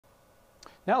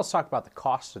Now let's talk about the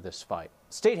cost of this fight.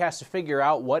 The state has to figure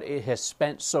out what it has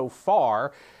spent so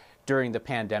far during the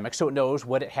pandemic so it knows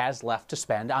what it has left to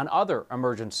spend on other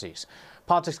emergencies.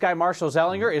 Politics guy Marshall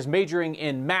Zellinger is majoring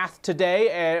in math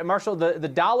today. Marshall, the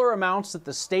dollar amounts that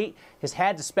the state has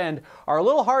had to spend are a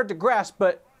little hard to grasp,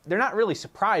 but they're not really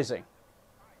surprising.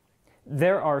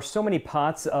 There are so many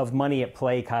pots of money at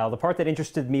play, Kyle. The part that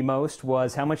interested me most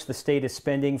was how much the state is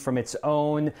spending from its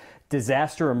own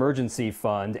disaster emergency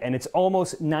fund, and it's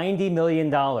almost $90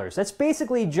 million. That's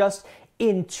basically just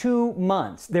in 2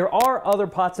 months. There are other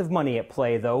pots of money at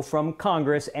play, though, from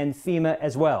Congress and FEMA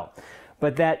as well.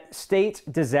 But that state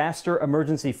disaster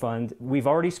emergency fund, we've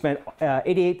already spent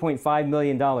 $88.5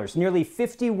 million. Nearly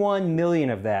 $51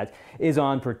 million of that is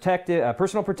on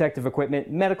personal protective equipment,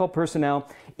 medical personnel,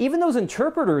 even those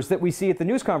interpreters that we see at the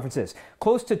news conferences.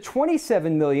 Close to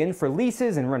 $27 million for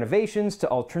leases and renovations to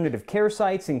alternative care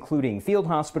sites, including field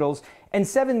hospitals, and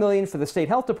 $7 million for the state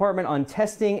health department on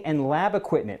testing and lab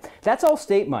equipment. That's all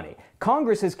state money.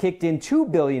 Congress has kicked in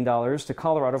 $2 billion to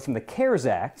Colorado from the CARES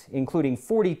Act, including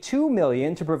 $42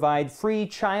 million to provide free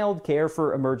child care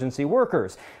for emergency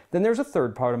workers. Then there's a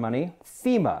third part of money,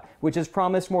 FEMA, which has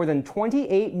promised more than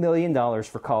 $28 million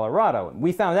for Colorado.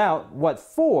 We found out what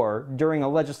for during a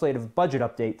legislative budget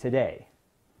update today.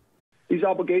 These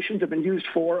obligations have been used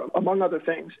for, among other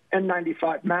things,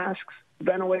 N95 masks,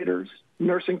 ventilators,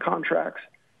 nursing contracts,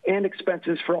 and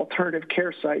expenses for alternative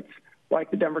care sites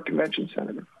like the Denver Convention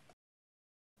Center.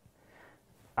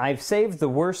 I've saved the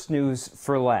worst news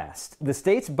for last. The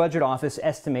state's budget office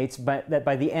estimates that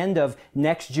by the end of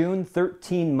next June,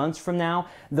 13 months from now,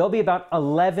 there'll be about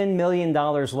 $11 million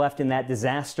left in that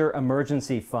disaster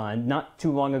emergency fund. Not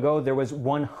too long ago, there was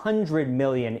 $100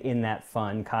 million in that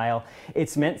fund, Kyle.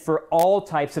 It's meant for all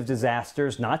types of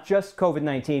disasters, not just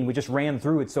COVID-19. We just ran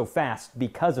through it so fast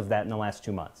because of that in the last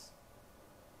 2 months.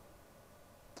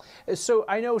 So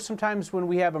I know sometimes when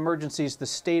we have emergencies, the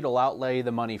state will outlay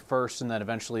the money first and then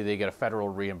eventually they get a federal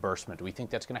reimbursement. Do we think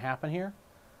that's going to happen here?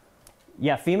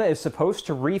 Yeah, FEMA is supposed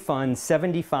to refund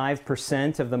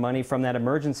 75% of the money from that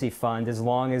emergency fund as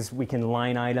long as we can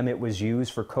line item it was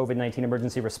used for COVID-19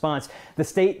 emergency response. The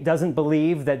state doesn't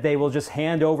believe that they will just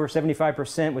hand over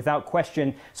 75% without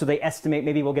question, so they estimate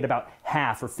maybe we'll get about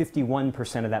half or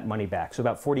 51% of that money back, so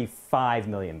about $45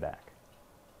 million back.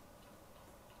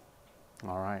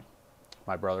 All right.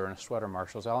 My brother in a sweater,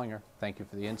 Marshall Zellinger. Thank you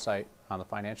for the insight on the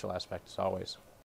financial aspect, as always.